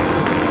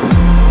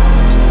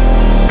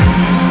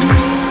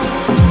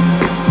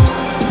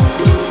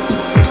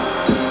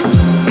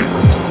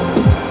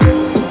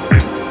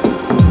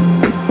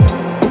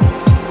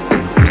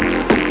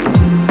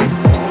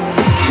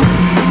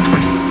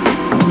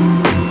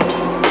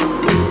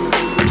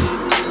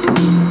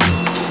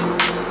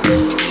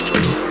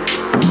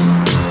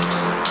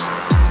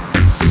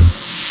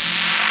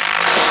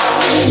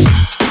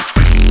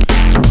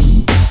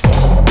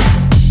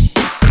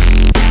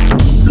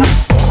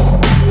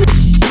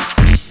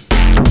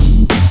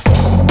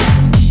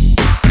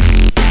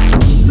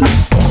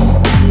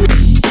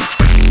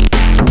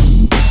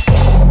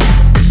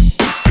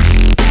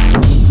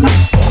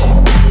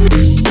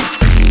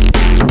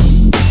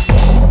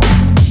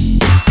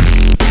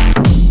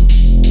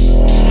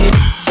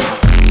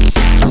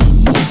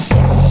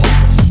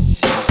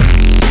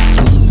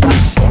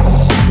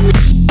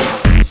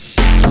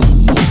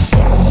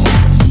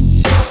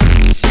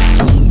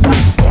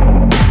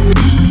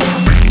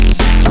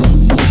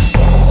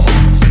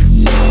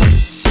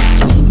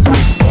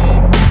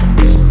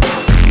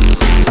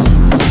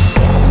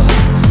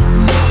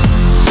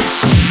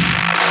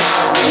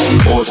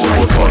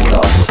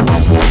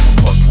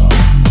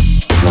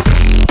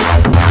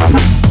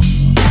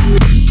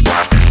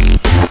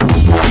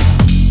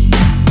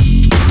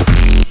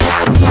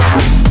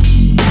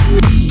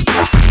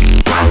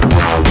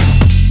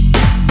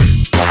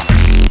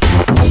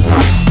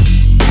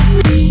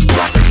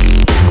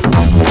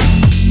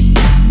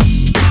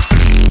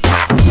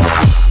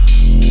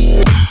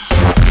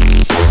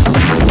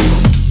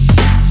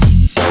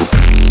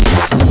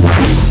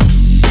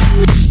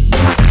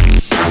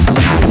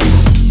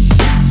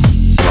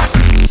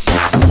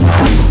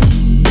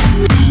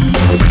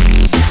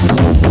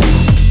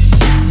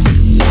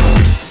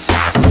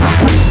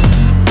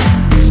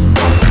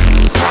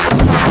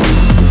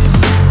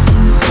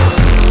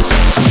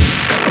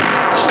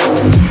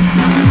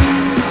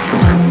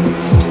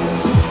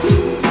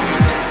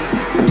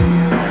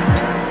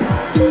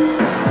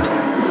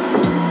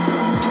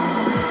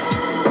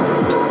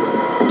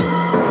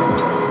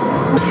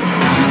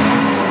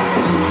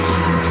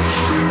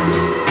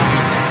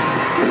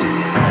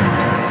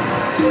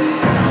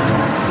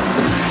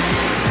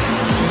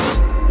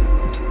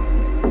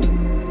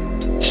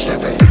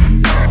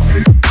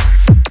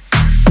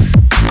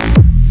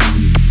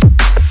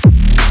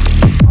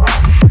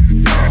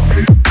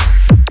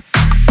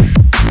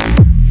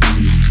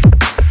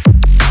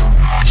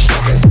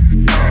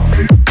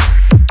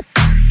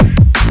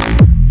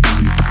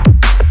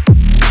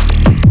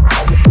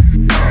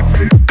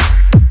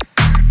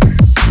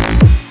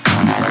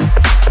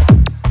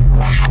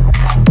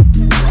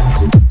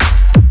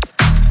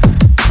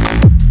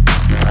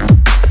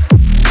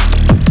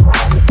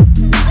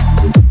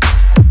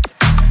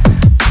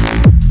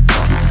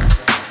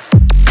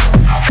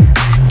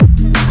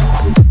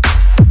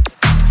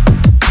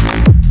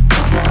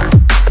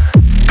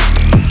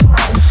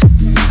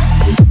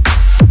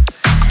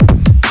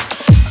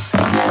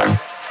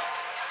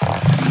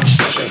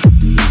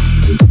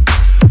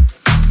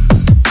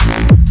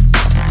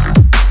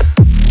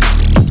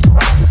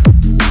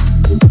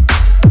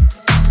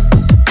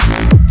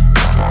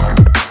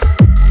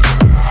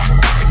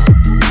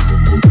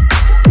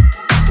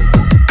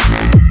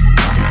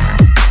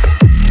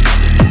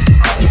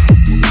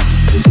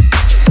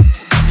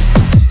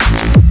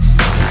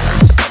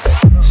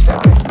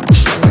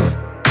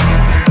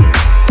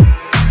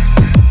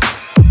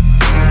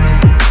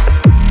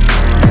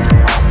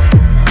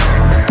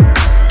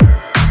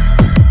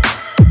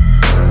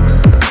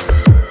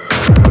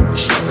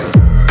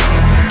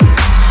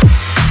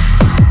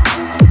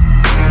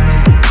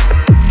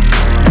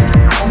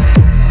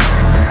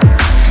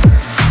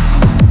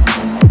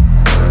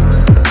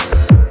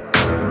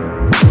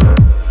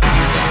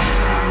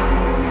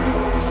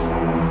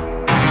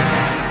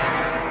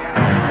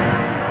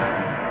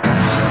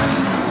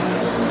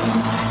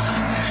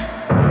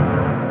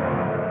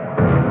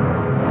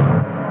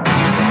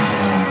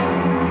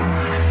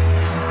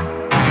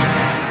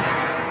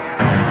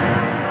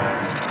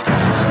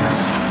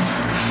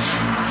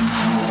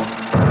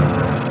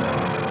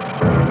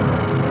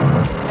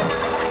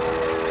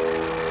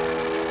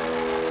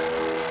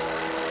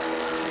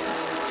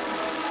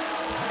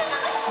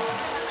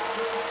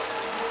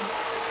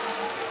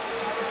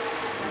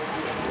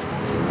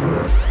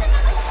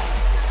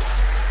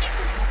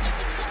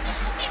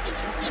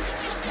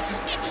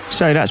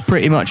 So that's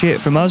pretty much it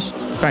from us.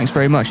 Thanks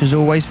very much as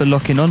always for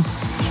locking on.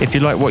 If you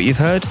like what you've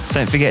heard,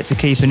 don't forget to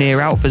keep an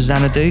ear out for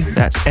Xanadu.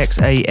 That's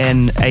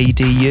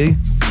Xanadu.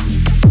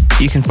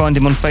 You can find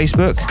him on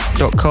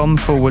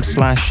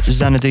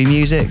Facebook.com/Xanadu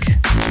Music,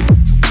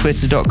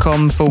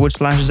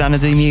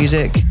 Twitter.com/Xanadu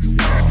Music,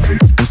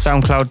 and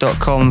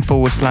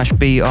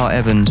SoundCloud.com/BR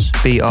Evans,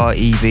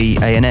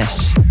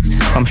 BREVANS.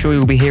 I'm sure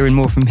you'll be hearing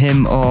more from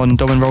him on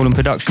Dom and Roland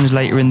Productions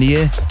later in the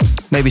year,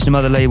 maybe some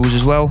other labels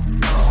as well.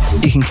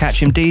 You can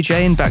catch him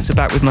DJing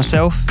back-to-back with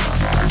myself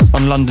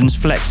on London's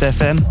Flex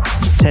FM,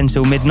 10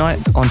 till midnight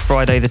on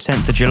Friday the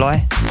 10th of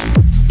July.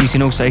 You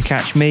can also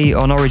catch me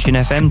on Origin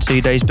FM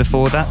 2 days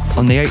before that,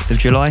 on the 8th of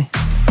July.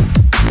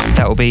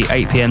 That will be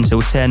 8 PM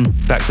till 10,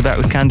 back-to-back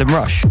with Candom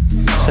Rush.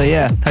 So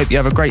yeah, hope you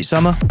have a great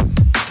summer.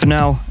 For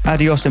now,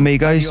 adios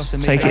amigos,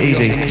 take it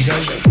easy.